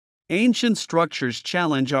Ancient structures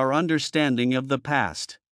challenge our understanding of the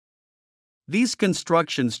past. These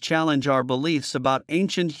constructions challenge our beliefs about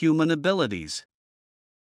ancient human abilities.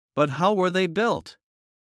 But how were they built?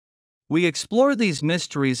 We explore these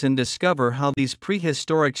mysteries and discover how these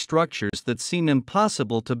prehistoric structures that seem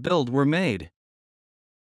impossible to build were made.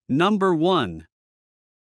 Number 1.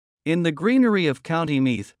 In the greenery of County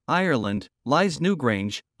Meath, Ireland, lies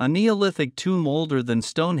Newgrange, a Neolithic tomb older than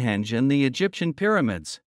Stonehenge and the Egyptian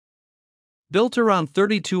pyramids. Built around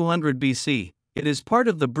 3200 BC, it is part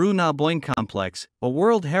of the Brú na Bóinne complex, a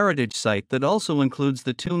World Heritage Site that also includes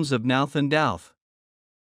the tombs of Knowth and Dowth.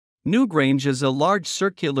 Newgrange is a large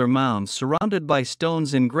circular mound surrounded by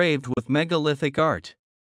stones engraved with megalithic art.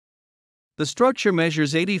 The structure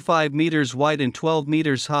measures 85 meters wide and 12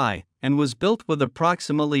 meters high, and was built with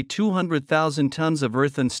approximately 200,000 tons of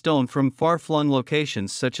earth and stone from far-flung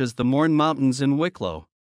locations such as the Mourne Mountains and Wicklow.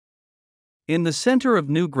 In the center of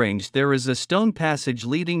Newgrange there is a stone passage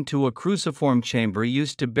leading to a cruciform chamber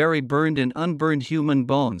used to bury burned and unburned human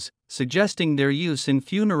bones, suggesting their use in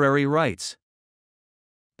funerary rites.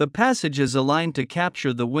 The passage is aligned to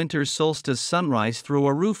capture the winter solstice sunrise through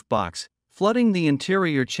a roof box, flooding the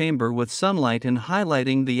interior chamber with sunlight and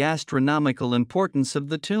highlighting the astronomical importance of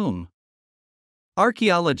the tomb.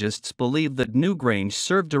 Archaeologists believe that Newgrange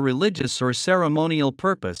served a religious or ceremonial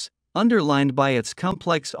purpose, underlined by its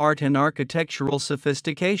complex art and architectural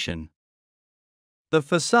sophistication. The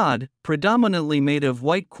facade, predominantly made of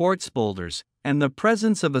white quartz boulders, and the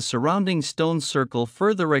presence of a surrounding stone circle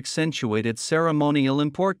further accentuate its ceremonial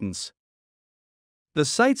importance. The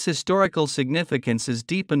site's historical significance is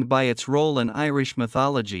deepened by its role in Irish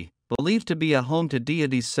mythology, believed to be a home to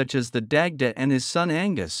deities such as the Dagda and his son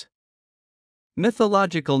Angus.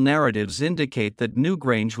 Mythological narratives indicate that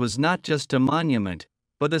Newgrange was not just a monument,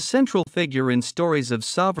 but a central figure in stories of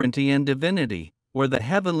sovereignty and divinity, where the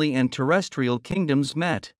heavenly and terrestrial kingdoms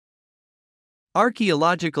met.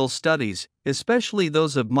 Archaeological studies, especially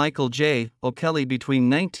those of Michael J. O'Kelly between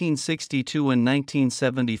 1962 and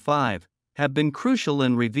 1975, have been crucial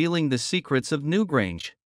in revealing the secrets of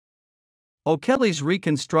Newgrange. O'Kelly's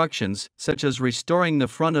reconstructions, such as restoring the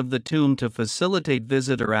front of the tomb to facilitate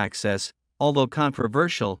visitor access, although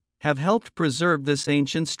controversial, have helped preserve this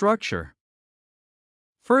ancient structure.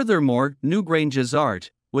 Furthermore, Newgrange's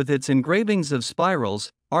art, with its engravings of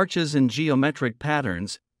spirals, arches and geometric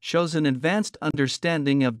patterns, shows an advanced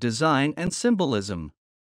understanding of design and symbolism.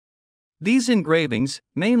 These engravings,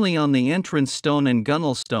 mainly on the entrance stone and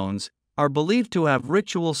gunwale stones, are believed to have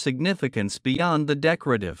ritual significance beyond the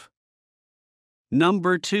decorative.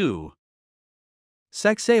 Number 2.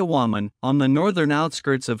 Sacsayhuaman, on the northern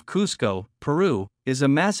outskirts of Cusco, Peru, is a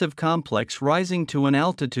massive complex rising to an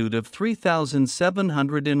altitude of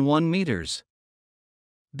 3,701 meters.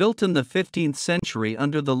 Built in the 15th century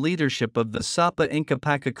under the leadership of the Sapa Inca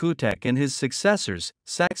Pachacutec and his successors,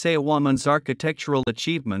 Sacsayhuaman's architectural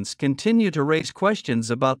achievements continue to raise questions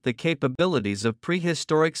about the capabilities of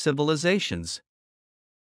prehistoric civilizations.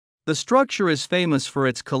 The structure is famous for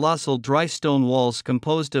its colossal dry stone walls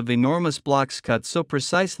composed of enormous blocks cut so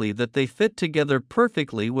precisely that they fit together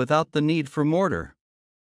perfectly without the need for mortar.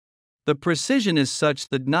 The precision is such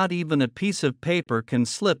that not even a piece of paper can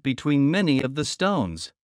slip between many of the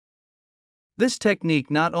stones. This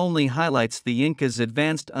technique not only highlights the Incas'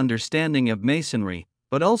 advanced understanding of masonry,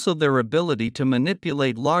 but also their ability to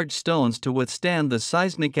manipulate large stones to withstand the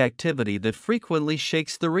seismic activity that frequently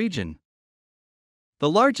shakes the region. The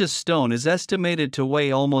largest stone is estimated to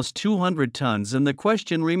weigh almost 200 tons, and the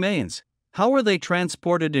question remains, how were they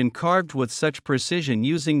transported and carved with such precision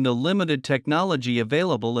using the limited technology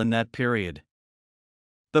available in that period?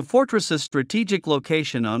 The fortress's strategic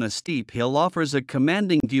location on a steep hill offers a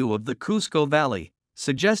commanding view of the Cusco Valley,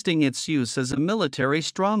 suggesting its use as a military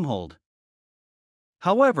stronghold.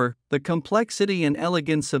 However, the complexity and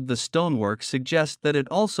elegance of the stonework suggest that it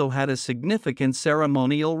also had a significant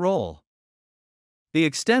ceremonial role. The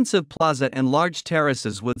extensive plaza and large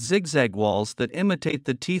terraces with zigzag walls that imitate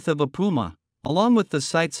the teeth of a puma, along with the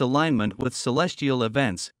site's alignment with celestial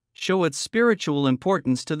events, show its spiritual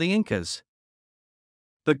importance to the Incas.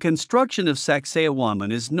 The construction of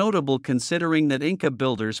Sacsayhuaman is notable considering that Inca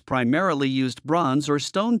builders primarily used bronze or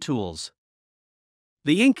stone tools.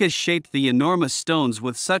 The Incas shaped the enormous stones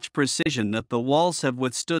with such precision that the walls have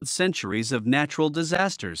withstood centuries of natural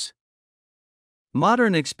disasters.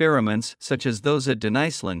 Modern experiments, such as those at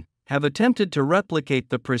Denizli, have attempted to replicate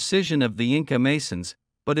the precision of the Inca masons,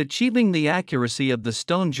 but achieving the accuracy of the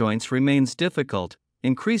stone joints remains difficult,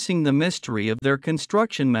 increasing the mystery of their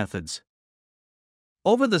construction methods.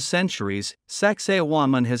 Over the centuries,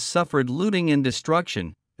 Sacsayhuaman has suffered looting and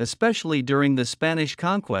destruction, especially during the Spanish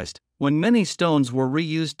conquest, when many stones were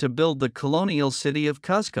reused to build the colonial city of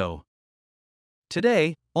Cuzco.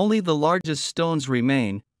 Today, only the largest stones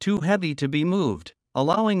remain, too heavy to be moved,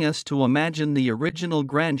 allowing us to imagine the original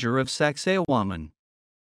grandeur of Sacsayhuaman.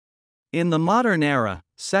 In the modern era,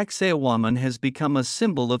 Sacsayhuaman has become a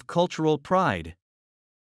symbol of cultural pride.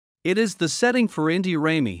 It is the setting for Inti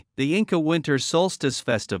Raymi, the Inca Winter Solstice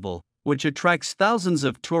Festival, which attracts thousands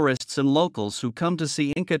of tourists and locals who come to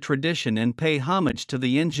see Inca tradition and pay homage to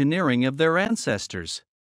the engineering of their ancestors.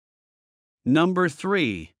 Number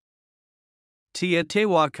 3.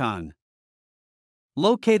 Teotihuacan.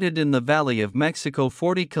 Located in the Valley of Mexico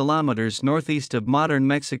 40 kilometers northeast of modern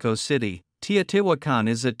Mexico City, Teotihuacan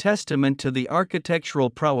is a testament to the architectural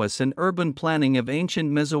prowess and urban planning of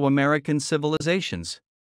ancient Mesoamerican civilizations.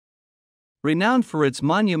 Renowned for its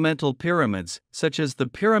monumental pyramids, such as the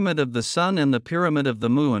Pyramid of the Sun and the Pyramid of the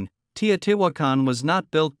Moon, Teotihuacan was not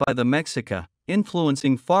built by the Mexica,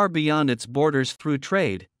 influencing far beyond its borders through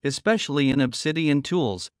trade, especially in obsidian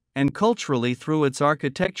tools, and culturally through its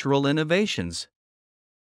architectural innovations.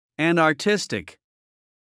 And artistic.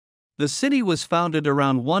 The city was founded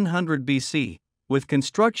around 100 BC, with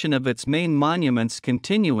construction of its main monuments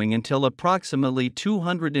continuing until approximately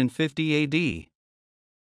 250 AD.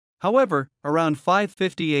 However, around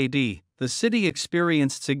 550 AD, the city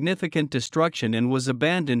experienced significant destruction and was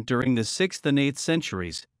abandoned during the 6th and 8th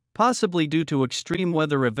centuries, possibly due to extreme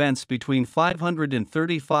weather events between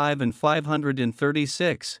 535 and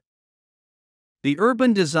 536. The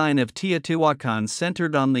urban design of Teotihuacan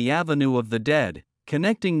centered on the Avenue of the Dead,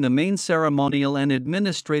 connecting the main ceremonial and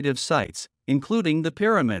administrative sites, including the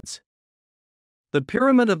pyramids. The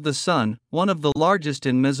Pyramid of the Sun, one of the largest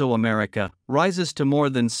in Mesoamerica, rises to more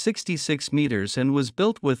than 66 meters and was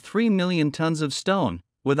built with 3 million tons of stone,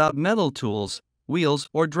 without metal tools, wheels,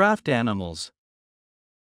 or draft animals.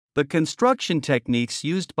 The construction techniques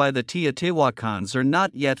used by the Teotihuacans are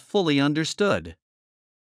not yet fully understood.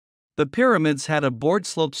 The pyramids had a board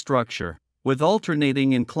slope structure, with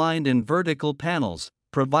alternating inclined and vertical panels,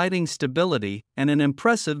 providing stability and an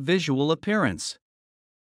impressive visual appearance.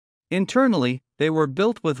 Internally, they were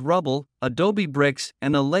built with rubble, adobe bricks,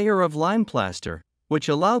 and a layer of lime plaster, which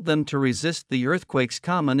allowed them to resist the earthquakes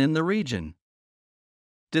common in the region.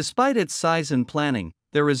 Despite its size and planning,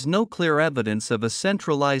 there is no clear evidence of a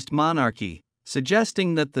centralized monarchy,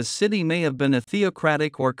 suggesting that the city may have been a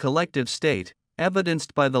theocratic or collective state,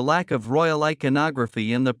 evidenced by the lack of royal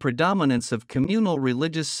iconography and the predominance of communal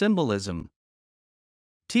religious symbolism.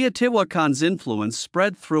 Teotihuacan's influence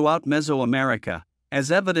spread throughout Mesoamerica,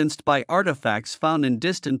 as evidenced by artifacts found in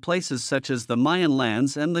distant places such as the Mayan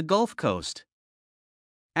lands and the Gulf Coast.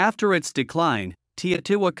 After its decline,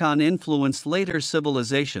 Teotihuacan influenced later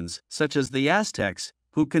civilizations, such as the Aztecs,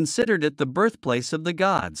 who considered it the birthplace of the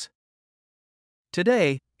gods.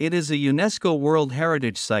 Today, it is a UNESCO World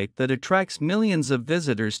Heritage Site that attracts millions of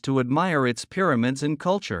visitors to admire its pyramids and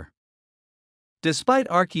culture. Despite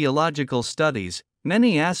archaeological studies,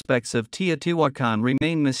 many aspects of Teotihuacan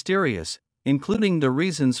remain mysterious, including the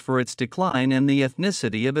reasons for its decline and the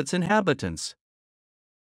ethnicity of its inhabitants.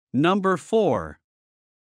 Number 4.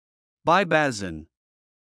 Baibazin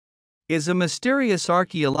is a mysterious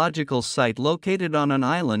archaeological site located on an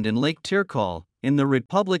island in Lake Tyrkol, in the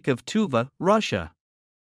Republic of Tuva, Russia.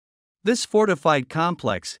 This fortified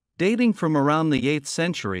complex, dating from around the 8th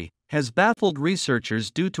century, has baffled researchers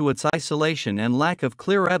due to its isolation and lack of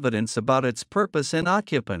clear evidence about its purpose and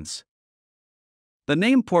occupants. The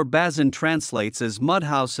name Porbazin translates as mud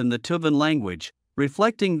house in the Tuvan language,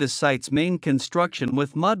 reflecting the site's main construction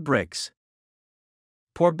with mud bricks.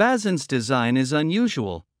 Porbazin's design is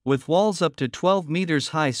unusual, with walls up to 12 meters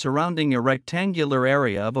high surrounding a rectangular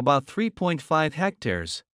area of about 3.5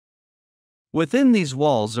 hectares. Within these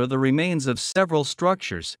walls are the remains of several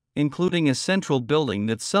structures, including a central building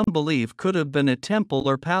that some believe could have been a temple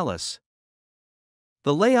or palace.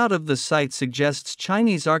 The layout of the site suggests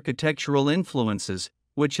Chinese architectural influences,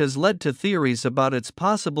 which has led to theories about its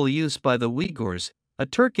possible use by the Uyghurs, a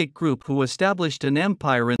Turkic group who established an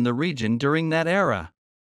empire in the region during that era.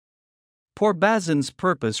 Porbazin's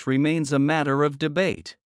purpose remains a matter of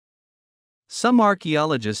debate. Some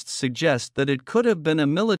archaeologists suggest that it could have been a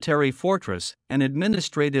military fortress, an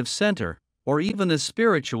administrative center, or even a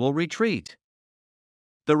spiritual retreat.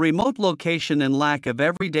 The remote location and lack of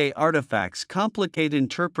everyday artifacts complicate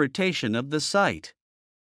interpretation of the site.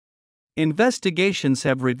 Investigations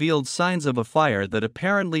have revealed signs of a fire that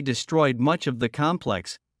apparently destroyed much of the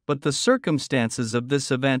complex, but the circumstances of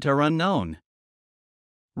this event are unknown.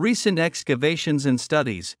 Recent excavations and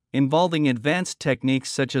studies, involving advanced techniques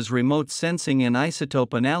such as remote sensing and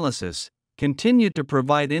isotope analysis, continue to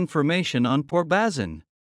provide information on Porbazan.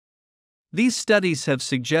 These studies have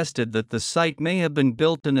suggested that the site may have been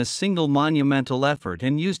built in a single monumental effort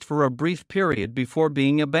and used for a brief period before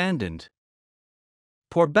being abandoned.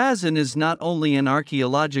 Porbazan is not only an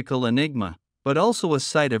archaeological enigma, but also a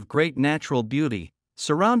site of great natural beauty,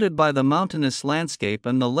 surrounded by the mountainous landscape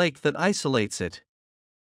and the lake that isolates it.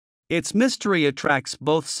 Its mystery attracts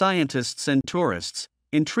both scientists and tourists,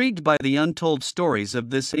 intrigued by the untold stories of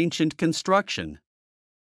this ancient construction.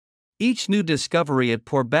 Each new discovery at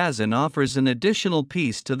Porbazan offers an additional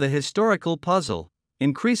piece to the historical puzzle,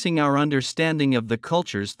 increasing our understanding of the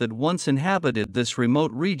cultures that once inhabited this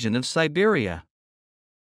remote region of Siberia.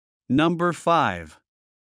 Number 5.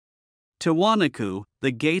 Tiwanaku,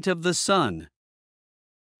 the Gate of the Sun.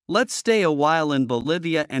 Let's stay a while in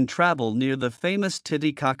Bolivia and travel near the famous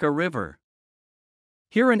Titicaca River.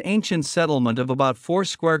 Here, an ancient settlement of about 4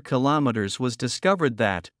 square kilometers was discovered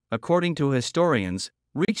that, according to historians,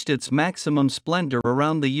 reached its maximum splendor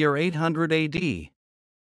around the year 800 AD.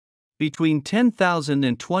 Between 10,000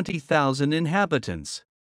 and 20,000 inhabitants.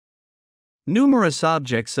 Numerous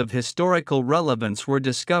objects of historical relevance were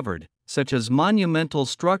discovered, such as monumental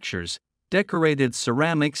structures, decorated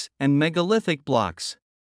ceramics, and megalithic blocks.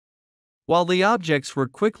 While the objects were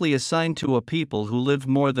quickly assigned to a people who lived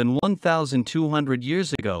more than 1,200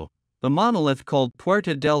 years ago, the monolith called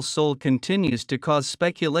Puerta del Sol continues to cause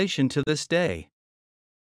speculation to this day.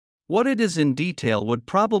 What it is in detail would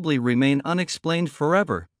probably remain unexplained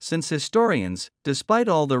forever, since historians, despite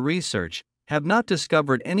all the research, have not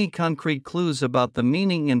discovered any concrete clues about the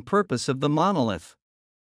meaning and purpose of the monolith.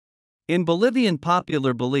 In Bolivian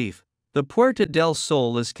popular belief, the Puerta del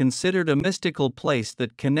Sol is considered a mystical place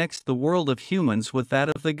that connects the world of humans with that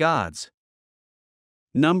of the gods.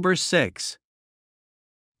 Number 6.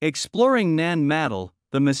 Exploring Nan Madol,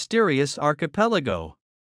 the mysterious archipelago.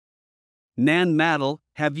 Nan Madol,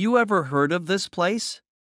 have you ever heard of this place?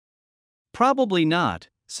 Probably not,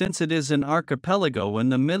 since it is an archipelago in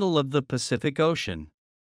the middle of the Pacific Ocean.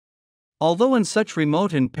 Although in such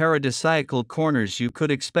remote and paradisiacal corners you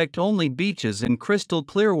could expect only beaches and crystal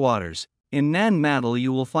clear waters, in Nan Madol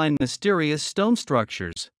you will find mysterious stone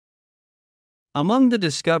structures. Among the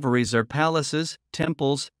discoveries are palaces,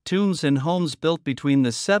 temples, tombs and homes built between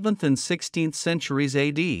the 7th and 16th centuries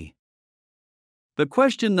AD. The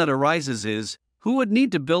question that arises is, who would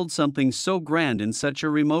need to build something so grand in such a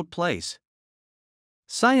remote place?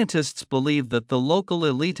 Scientists believe that the local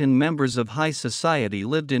elite and members of high society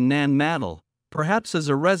lived in Nan Madol, perhaps as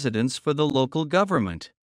a residence for the local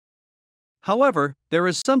government. However, there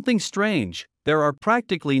is something strange: there are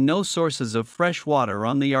practically no sources of fresh water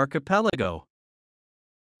on the archipelago.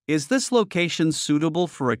 Is this location suitable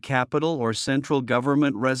for a capital or central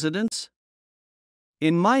government residence?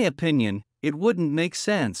 In my opinion, it wouldn't make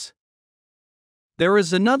sense. There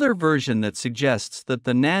is another version that suggests that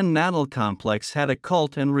the Nan Madol complex had a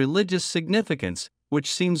cult and religious significance,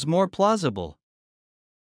 which seems more plausible.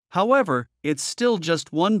 However, it's still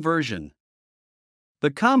just one version.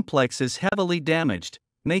 The complex is heavily damaged,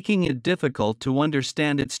 making it difficult to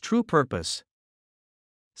understand its true purpose.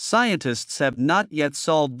 Scientists have not yet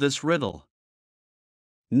solved this riddle.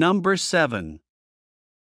 Number 7.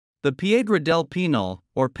 The Piedra del Pinol,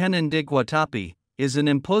 or Peñón de Guatapi, is an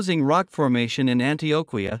imposing rock formation in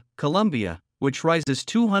Antioquia, Colombia, which rises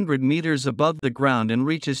 200 meters above the ground and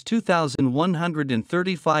reaches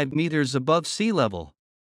 2,135 meters above sea level.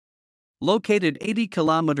 Located 80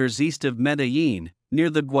 kilometers east of Medellin,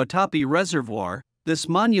 near the Guatapi Reservoir, this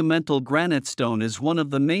monumental granite stone is one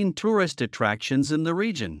of the main tourist attractions in the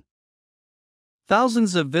region.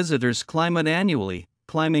 Thousands of visitors climb it annually,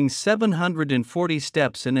 climbing 740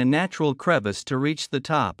 steps in a natural crevice to reach the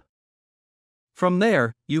top. From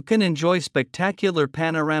there, you can enjoy spectacular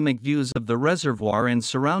panoramic views of the reservoir and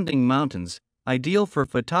surrounding mountains, ideal for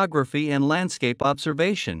photography and landscape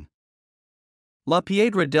observation. La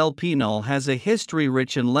Piedra del Pinol has a history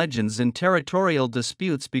rich in legends and territorial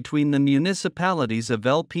disputes between the municipalities of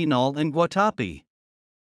El Pinol and Guatapi.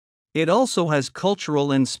 It also has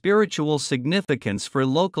cultural and spiritual significance for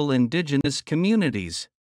local indigenous communities.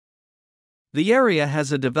 The area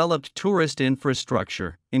has a developed tourist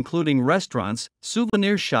infrastructure, including restaurants,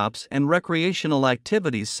 souvenir shops, and recreational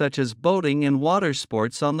activities such as boating and water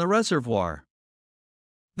sports on the reservoir.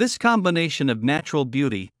 This combination of natural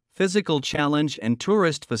beauty, physical challenge, and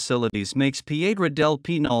tourist facilities makes Piedra del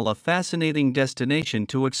Pinol a fascinating destination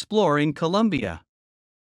to explore in Colombia.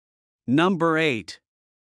 Number 8.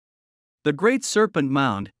 The Great Serpent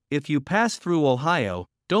Mound. If you pass through Ohio,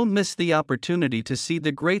 don't miss the opportunity to see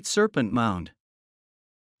the Great Serpent Mound.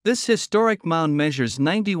 This historic mound measures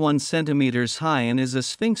 91 centimeters high and is a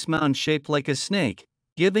sphinx mound shaped like a snake,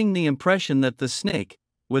 giving the impression that the snake,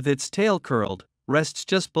 with its tail curled, rests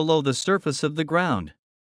just below the surface of the ground.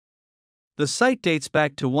 The site dates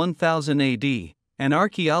back to 1000 AD, and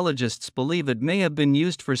archaeologists believe it may have been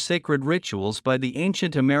used for sacred rituals by the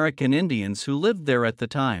ancient American Indians who lived there at the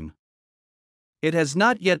time. It has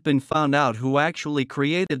not yet been found out who actually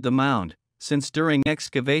created the mound, since during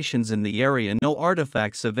excavations in the area no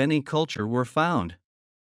artifacts of any culture were found.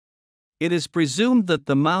 It is presumed that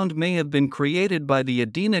the mound may have been created by the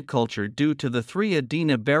Adena culture due to the 3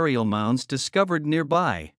 Adena burial mounds discovered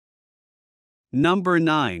nearby. Number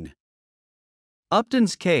 9.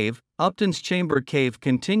 Upton's Cave. Upton's Chamber Cave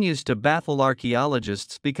continues to baffle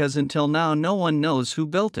archaeologists because until now no one knows who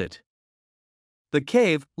built it. The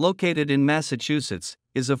cave, located in Massachusetts,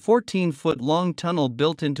 is a 14-foot-long tunnel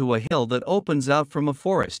built into a hill that opens out from a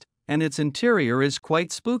forest, and its interior is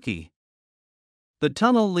quite spooky. The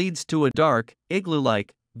tunnel leads to a dark,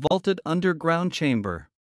 igloo-like, vaulted underground chamber.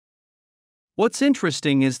 What's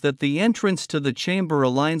interesting is that the entrance to the chamber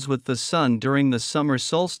aligns with the sun during the summer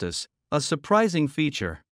solstice, a surprising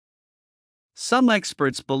feature. Some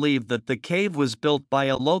experts believe that the cave was built by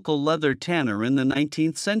a local leather tanner in the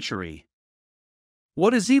 19th century.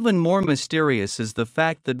 What is even more mysterious is the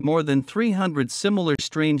fact that more than 300 similar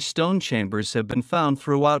strange stone chambers have been found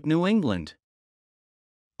throughout New England.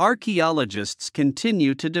 Archaeologists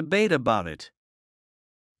continue to debate about it.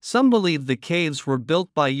 Some believe the caves were built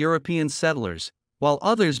by European settlers, while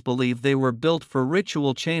others believe they were built for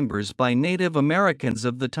ritual chambers by Native Americans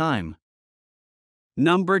of the time.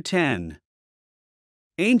 Number 10.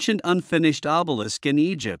 Ancient unfinished obelisk in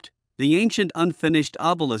Egypt. The ancient unfinished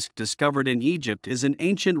obelisk discovered in Egypt is an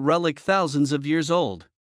ancient relic thousands of years old.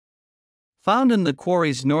 Found in the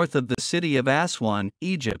quarries north of the city of Aswan,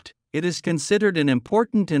 Egypt, it is considered an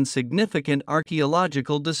important and significant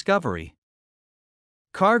archaeological discovery.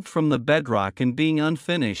 Carved from the bedrock and being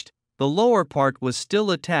unfinished, the lower part was still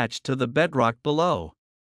attached to the bedrock below.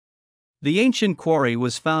 The ancient quarry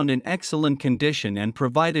was found in excellent condition and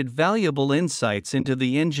provided valuable insights into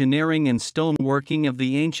the engineering and stoneworking of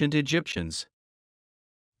the ancient Egyptians.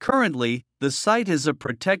 Currently, the site is a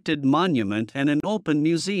protected monument and an open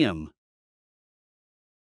museum.